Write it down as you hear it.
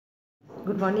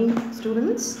Good morning,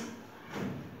 students.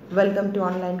 Welcome to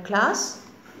online class.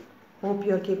 Hope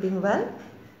you are keeping well.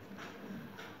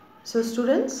 So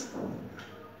students,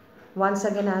 once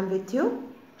again I am with you,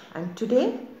 and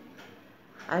today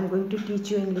I am going to teach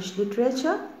you English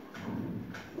literature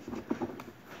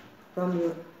from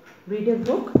your reader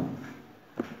book.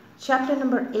 Chapter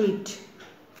number 8,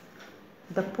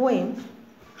 the poem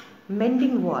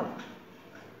Mending Wall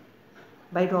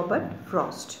by Robert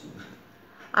Frost.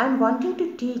 I am wanting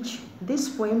to teach this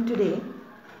poem today.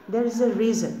 There is a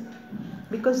reason,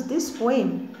 because this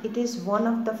poem, it is one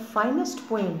of the finest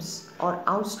poems or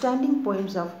outstanding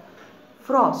poems of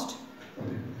Frost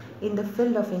in the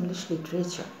field of English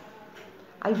literature.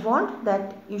 I want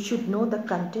that you should know the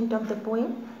content of the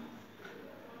poem,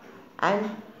 and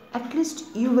at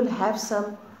least you will have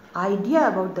some idea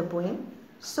about the poem,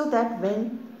 so that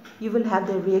when you will have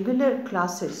the regular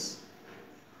classes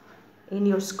in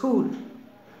your school,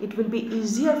 it will be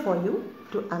easier for you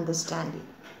to understand it.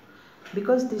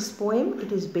 Because this poem,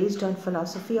 it is based on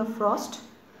philosophy of Frost.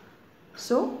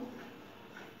 So,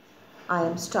 I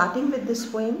am starting with this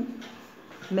poem,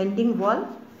 Mending Wall.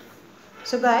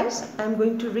 So guys, I am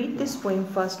going to read this poem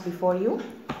first before you.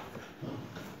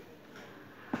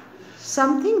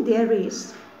 Something there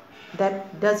is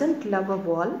that doesn't love a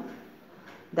wall,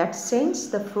 that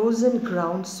sends the frozen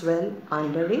ground swell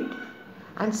under it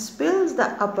and spills the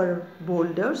upper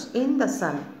boulders in the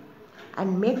sun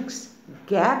and makes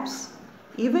gaps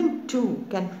even two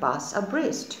can pass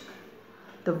abreast.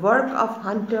 The work of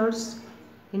hunters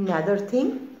in another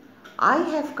thing, I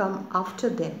have come after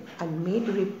them and made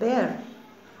repair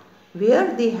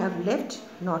where they have left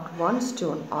not one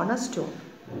stone on a stone,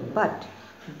 but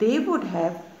they would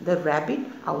have the rabbit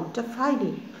out of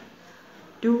hiding.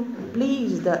 To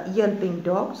please the yelping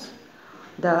dogs,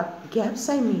 the gaps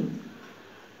I mean,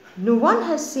 no one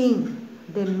has seen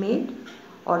them made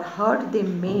or heard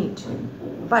them made,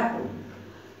 but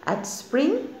at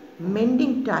spring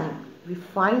mending time we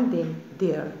find them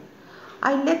there.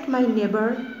 I let my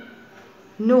neighbor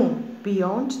know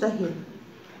beyond the hill,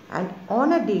 and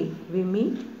on a day we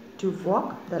meet to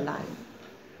walk the line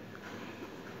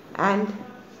and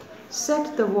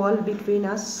set the wall between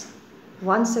us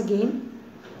once again.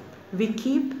 We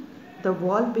keep the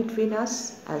wall between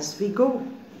us as we go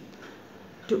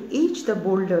to each the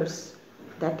boulders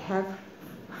that have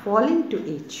fallen to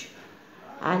each,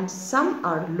 and some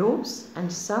are lobes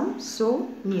and some so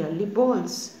nearly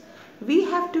balls. We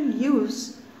have to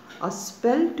use a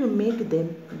spell to make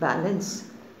them balance.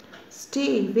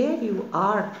 Stay where you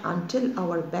are until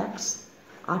our backs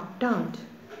are turned.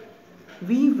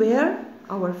 We wear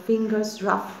our fingers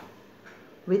rough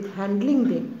with handling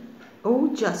them.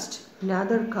 Oh, just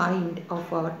another kind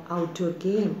of our outdoor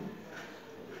game.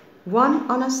 One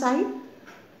on a side,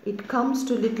 it comes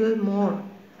to little more.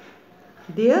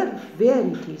 There where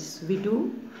it is, we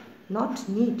do not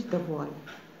need the wall.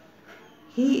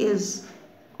 He is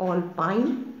all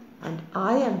pine and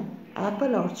I am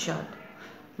apple orchard.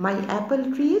 My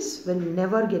apple trees will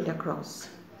never get across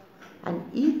and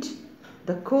eat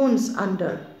the cones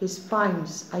under his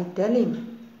pines. I tell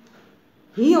him,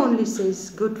 he only says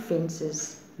good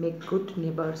fences make good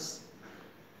neighbors.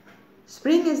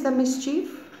 Spring is the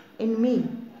mischief in me,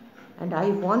 and I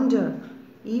wonder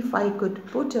if I could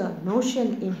put a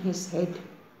notion in his head.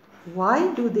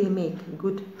 Why do they make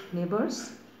good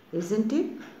neighbors? Isn't it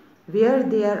where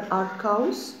there are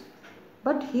cows?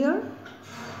 But here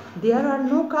there are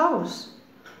no cows.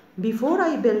 Before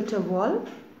I built a wall,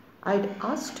 I'd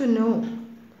ask to know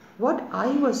what I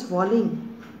was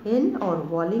walling in or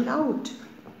walling out,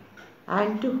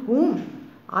 and to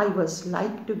whom I was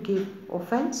like to give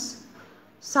offense.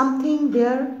 Something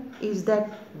there is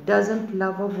that doesn't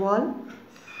love a wall,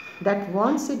 that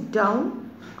wants it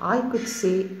down. I could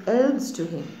say elves to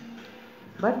him,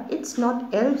 but it's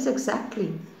not elves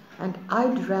exactly, and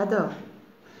I'd rather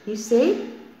he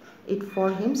said it for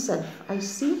himself. I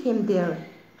see him there,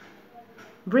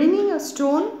 bringing a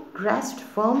stone grasped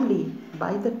firmly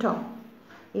by the top,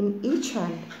 in each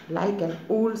hand like an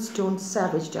old stone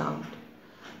savage armed.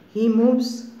 He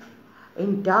moves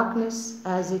in darkness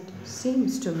as it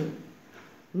seems to me,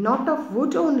 not of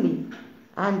wood only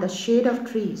and the shade of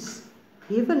trees.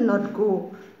 He will not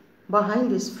go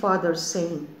behind his father's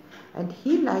saying, and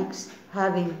he likes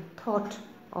having thought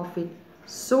of it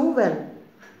so well.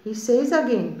 He says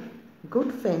again,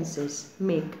 good fences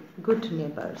make good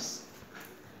neighbors.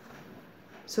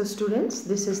 So students,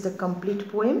 this is the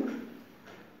complete poem.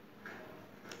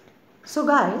 So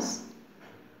guys,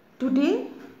 today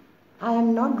I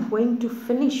am not going to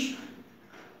finish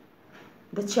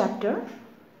the chapter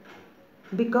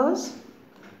because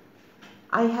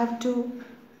I have to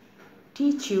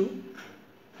teach you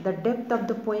the depth of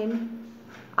the poem.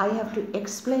 I have to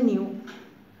explain you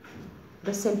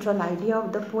the central idea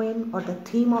of the poem or the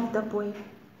theme of the poem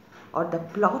or the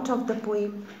plot of the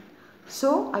poem.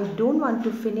 So I don't want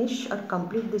to finish or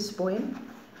complete this poem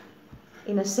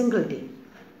in a single day.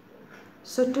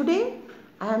 So today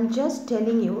I am just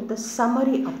telling you the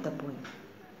summary of the poem.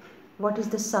 What is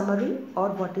the summary or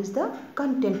what is the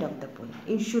content of the poem?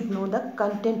 You should know the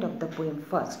content of the poem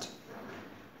first.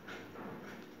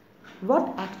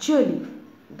 What actually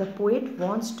the poet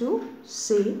wants to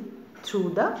say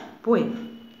through the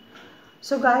poem.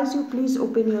 So guys, you please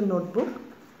open your notebook.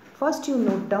 First you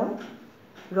note down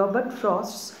Robert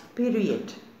Frost's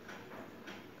period.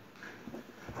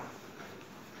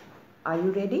 Are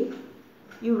you ready?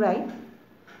 You write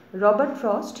Robert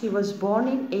Frost, he was born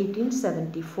in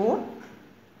 1874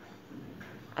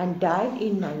 and died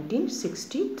in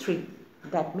 1963.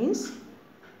 That means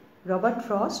Robert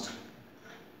Frost,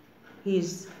 he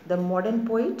is the modern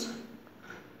poet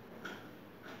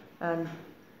and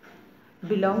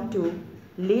belonged to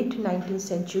late 19th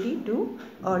century to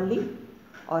early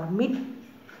or mid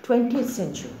 20th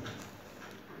century.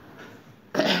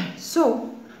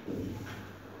 So,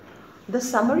 the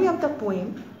summary of the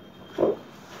poem,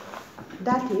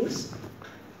 that is,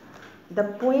 the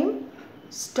poem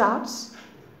starts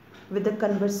with a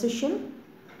conversation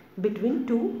between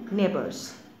two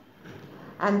neighbors,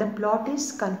 and the plot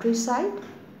is countryside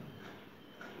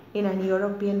in an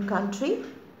European country,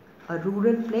 a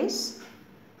rural place,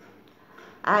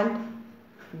 and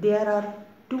there are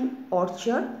two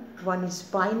orchards, one is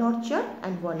pine orchard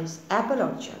and one is apple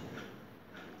orchard,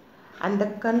 and the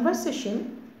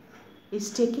conversation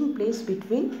is taking place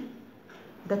between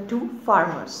the two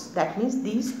farmers, that means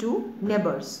these two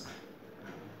neighbors.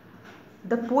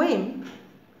 The poem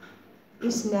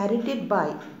is narrated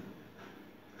by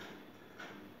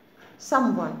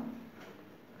someone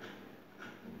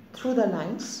through the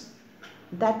lines,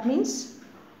 that means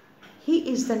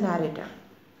he is the narrator.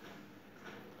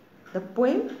 The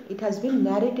poem, it has been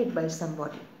narrated by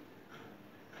somebody.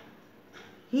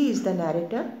 He is the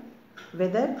narrator,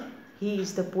 whether he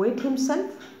is the poet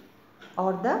himself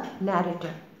or the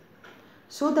narrator.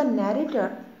 So the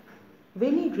narrator,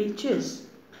 when he reaches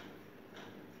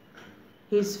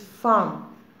his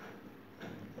farm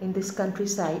in this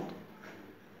countryside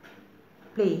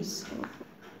place,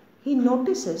 he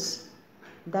notices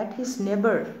that his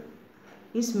neighbor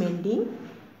is mending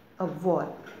a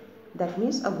wall. That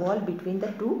means a wall between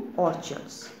the two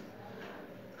orchards.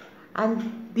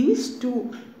 And these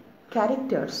two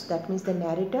characters, that means the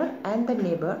narrator and the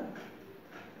neighbor,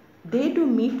 they do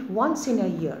meet once in a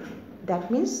year. That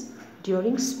means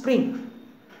during spring.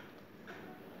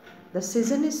 The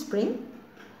season is spring.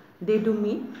 They do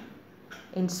meet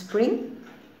in spring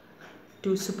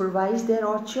to supervise their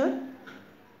orchard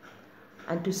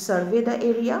and to survey the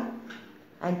area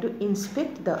and to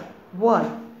inspect the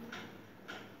wall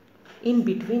in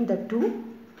between the two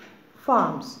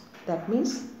farms. That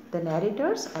means the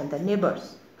narrators and the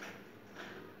neighbors.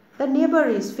 The neighbor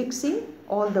is fixing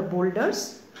all the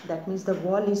boulders. That means the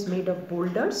wall is made of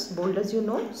boulders. Boulders, you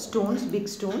know, stones, big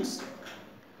stones.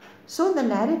 So the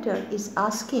narrator is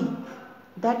asking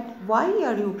that why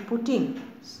are you putting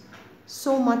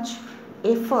so much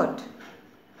effort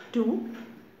to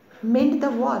mend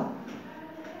the wall?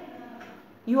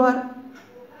 You are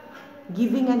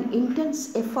giving an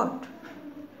intense effort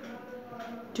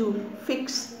to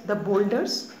fix the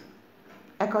boulders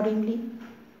accordingly.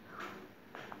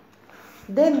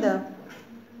 Then the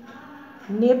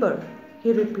neighbor,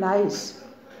 he replies,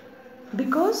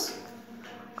 because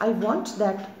I want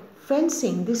that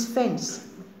fencing, this fence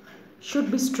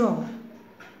should be strong.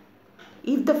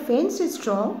 If the fence is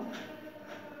strong,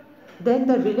 then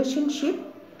the relationship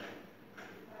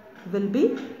will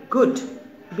be good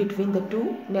between the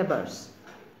two neighbors.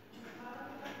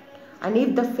 And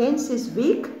if the fence is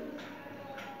weak,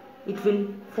 it will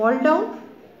fall down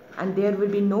and there will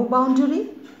be no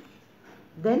boundary.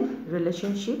 Then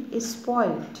relationship is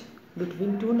spoiled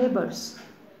between two neighbors.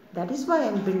 That is why I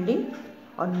am building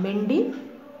or mending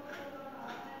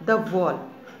the wall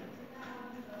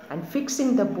and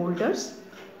fixing the boulders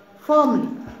firmly,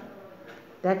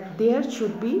 that there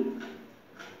should be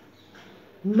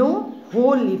no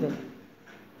hole even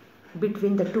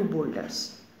between the two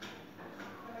boulders.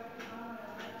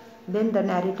 Then the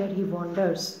narrator, he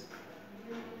wonders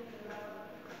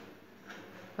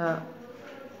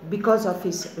because of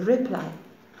his reply.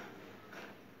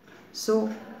 So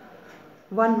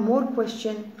one more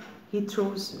question he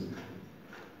throws.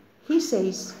 He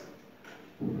says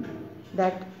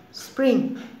that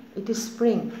spring, it is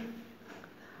spring,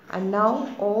 And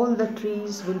now all the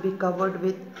trees will be covered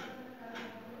with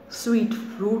sweet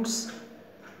fruits,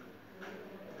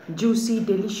 juicy,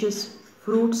 delicious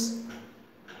fruits.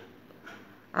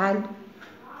 And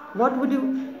what will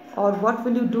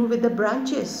you do with the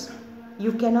branches?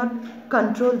 You cannot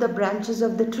control the branches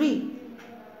of the tree.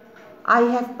 I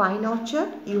have pine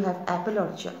orchard, you have apple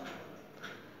orchard.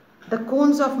 The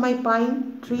cones of my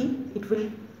pine tree, it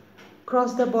will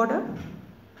cross the border.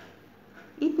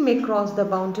 It may cross the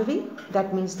boundary,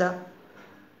 that means the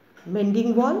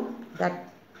mending wall,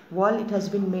 that wall it has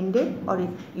been mended or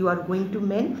you are going to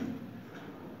mend.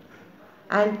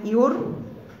 And your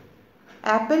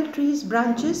apple tree's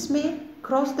branches may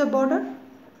cross the border.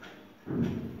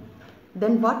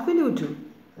 Then what will you do?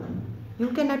 You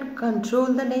cannot control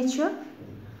the nature.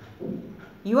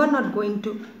 You are not going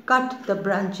to cut the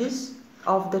branches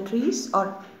of the trees,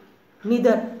 or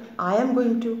neither I am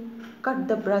going to cut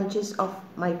the branches of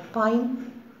my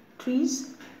pine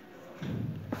trees.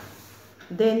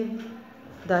 Then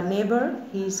the neighbor,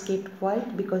 he is kept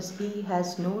quiet because he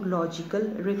has no logical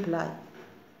reply.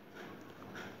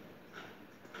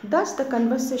 Thus the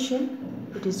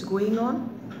conversation, it is going on,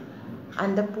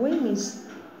 and the poem is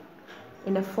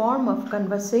in a form of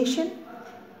conversation,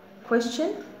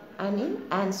 question and in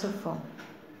answer form.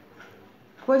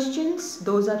 Questions,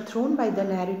 those are thrown by the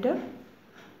narrator.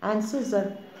 Answers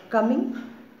are coming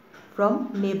from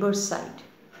neighbor's side.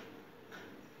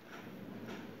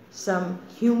 Some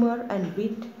humor and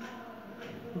wit,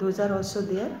 those are also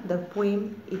there. The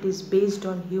poem, it is based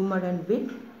on humor and wit.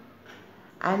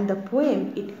 And the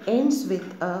poem, it ends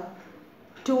with a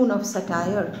tone of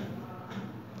satire.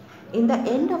 In the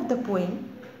end of the poem,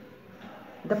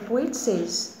 the poet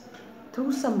says,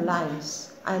 through some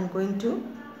lines, I am going to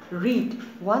read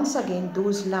once again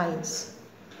those lines.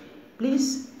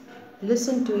 Please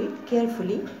listen to it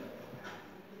carefully.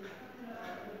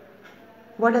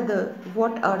 What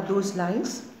are those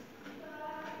lines?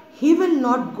 He will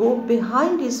not go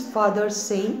behind his father's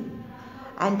saying,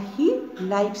 and he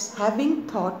likes having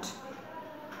thought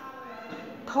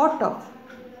of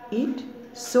it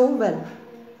so well.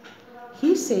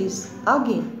 He says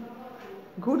again,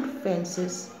 good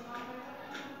fences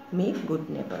make good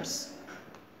neighbors.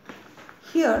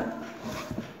 Here,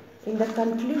 in the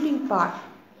concluding part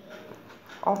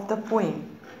of the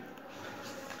poem,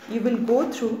 you will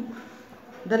go through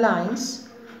the lines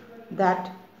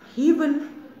that he will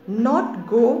not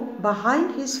go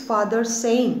behind his father's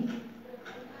saying,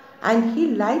 and he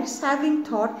likes having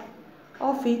thought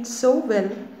of it so well.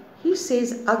 He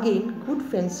says again, good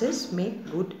fences make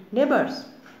good neighbors.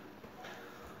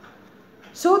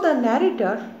 So the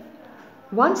narrator,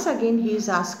 once again he is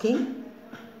asking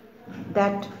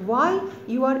that why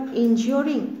you are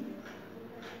injuring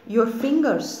your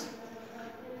fingers,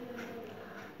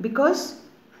 because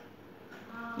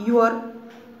you are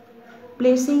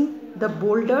placing the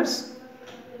boulders,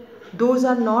 those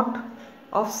are not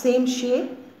of same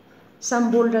shape.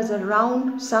 Some boulders are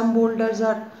round, some boulders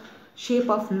are shape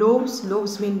of loaves,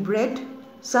 loaves mean bread,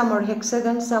 some are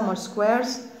hexagons, some are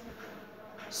squares.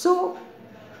 So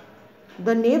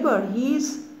the neighbor, he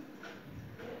is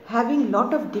having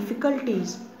lot of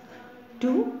difficulties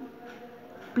to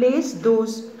place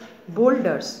those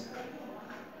boulders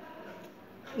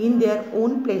in their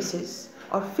own places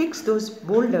or fix those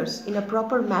boulders in a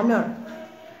proper manner,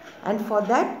 and for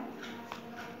that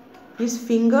his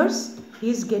fingers, he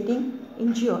is getting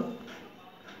injured.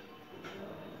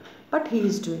 But he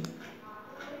is doing,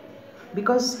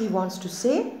 because he wants to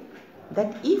say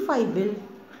that if I build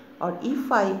or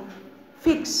if I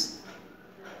fix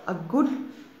a good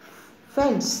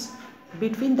fence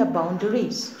between the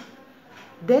boundaries,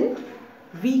 then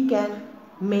we can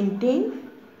maintain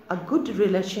a good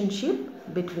relationship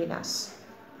between us.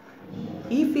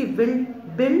 If we will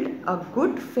build a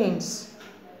good fence,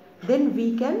 then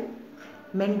we can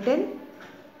maintain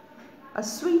a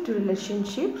sweet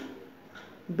relationship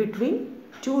between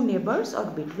two neighbors or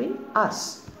between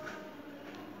us.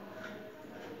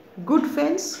 Good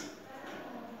fence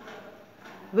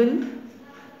will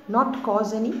not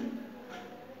cause any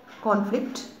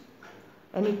conflict,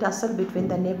 any tussle between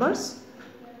the neighbors.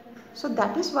 So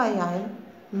that is why I am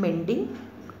mending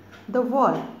the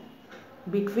wall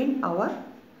between our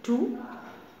two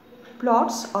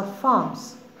plots or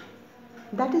farms.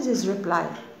 That is his reply.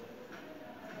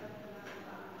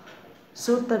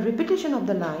 So the repetition of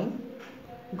the line,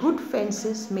 good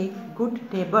fences make good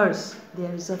neighbors.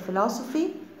 There is a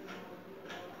philosophy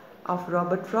of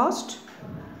Robert Frost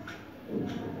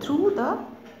through the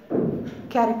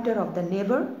character of the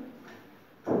neighbor.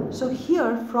 So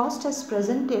here Frost has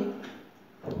presented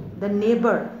the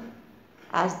neighbor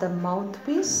as the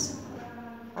mouthpiece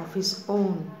of his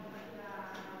own.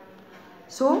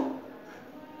 So,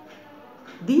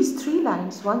 these 3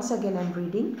 lines, once again I am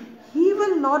reading. He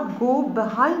will not go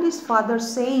behind his father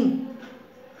saying.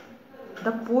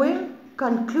 The poem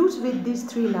concludes with these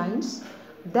 3 lines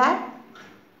that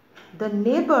the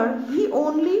neighbor, he is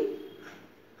only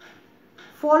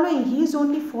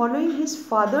following his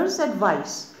father's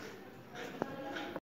advice.